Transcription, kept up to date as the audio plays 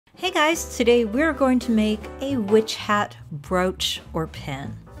Hey guys, today we're going to make a witch hat brooch or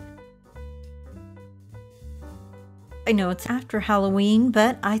pin. I know it's after Halloween,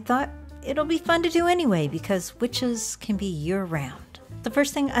 but I thought it'll be fun to do anyway because witches can be year-round. The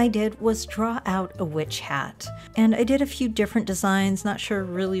first thing I did was draw out a witch hat, and I did a few different designs, not sure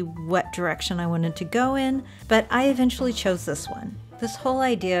really what direction I wanted to go in, but I eventually chose this one. This whole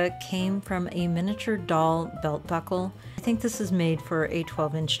idea came from a miniature doll belt buckle. I think this is made for a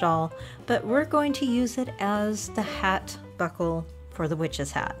 12-inch doll, but we're going to use it as the hat buckle for the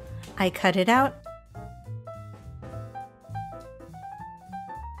witch's hat. I cut it out.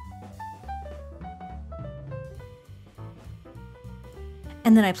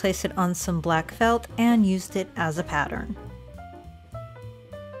 And then I placed it on some black felt and used it as a pattern.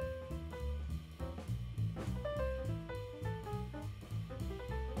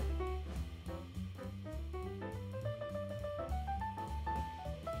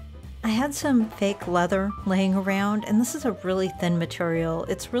 I had some fake leather laying around, and this is a really thin material.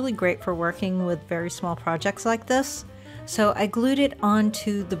 It's really great for working with very small projects like this. So I glued it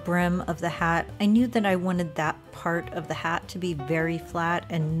onto the brim of the hat. I knew that I wanted that part of the hat to be very flat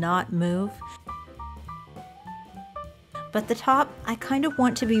and not move. But the top, I kind of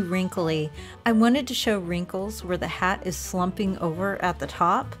want to be wrinkly. I wanted to show wrinkles where the hat is slumping over at the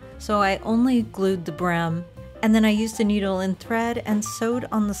top. So I only glued the brim, and then I used a needle and thread and sewed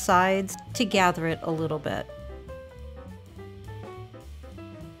on the sides to gather it a little bit.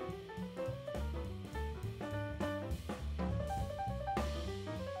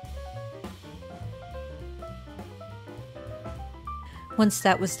 Once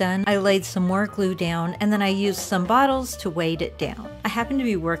that was done, I laid some more glue down, and then I used some bottles to weight it down. I happened to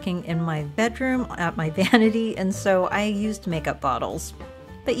be working in my bedroom at my vanity, and so I used makeup bottles.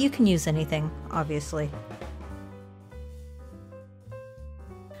 But you can use anything, obviously.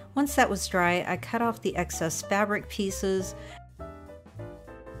 Once that was dry, I cut off the excess fabric pieces.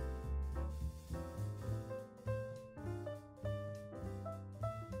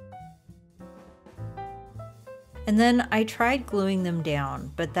 And then I tried gluing them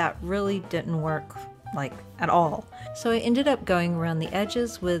down, but that really didn't work, like, at all. So I ended up going around the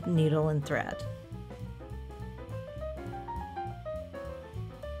edges with needle and thread.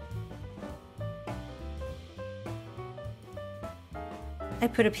 I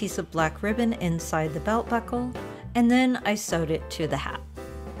put a piece of black ribbon inside the belt buckle, and then I sewed it to the hat.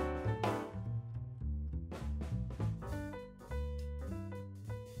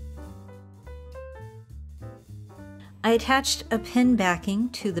 I attached a pin backing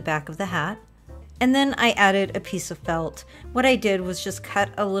to the back of the hat, and then I added a piece of felt. What I did was just cut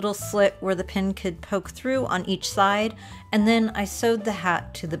a little slit where the pin could poke through on each side, and then I sewed the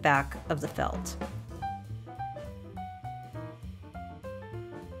hat to the back of the felt.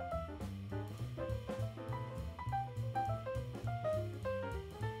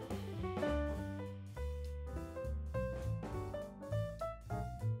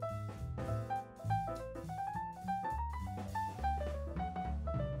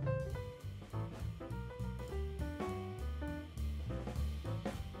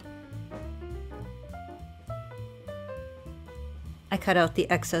 I cut out the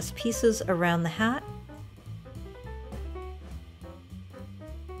excess pieces around the hat.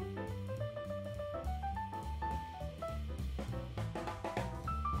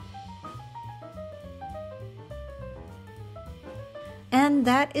 And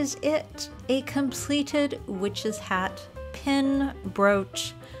that is it, a completed witch's hat, pin,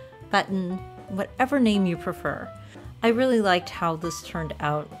 brooch, button, whatever name you prefer. I really liked how this turned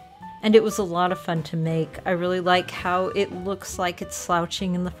out, and it was a lot of fun to make. I really like how it looks like it's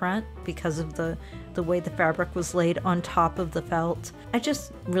slouching in the front because of the way the fabric was laid on top of the felt. I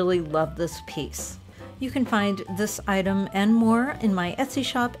just really love this piece. You can find this item and more in my Etsy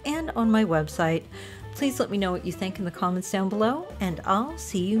shop and on my website. Please let me know what you think in the comments down below, and I'll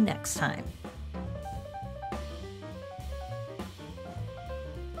see you next time.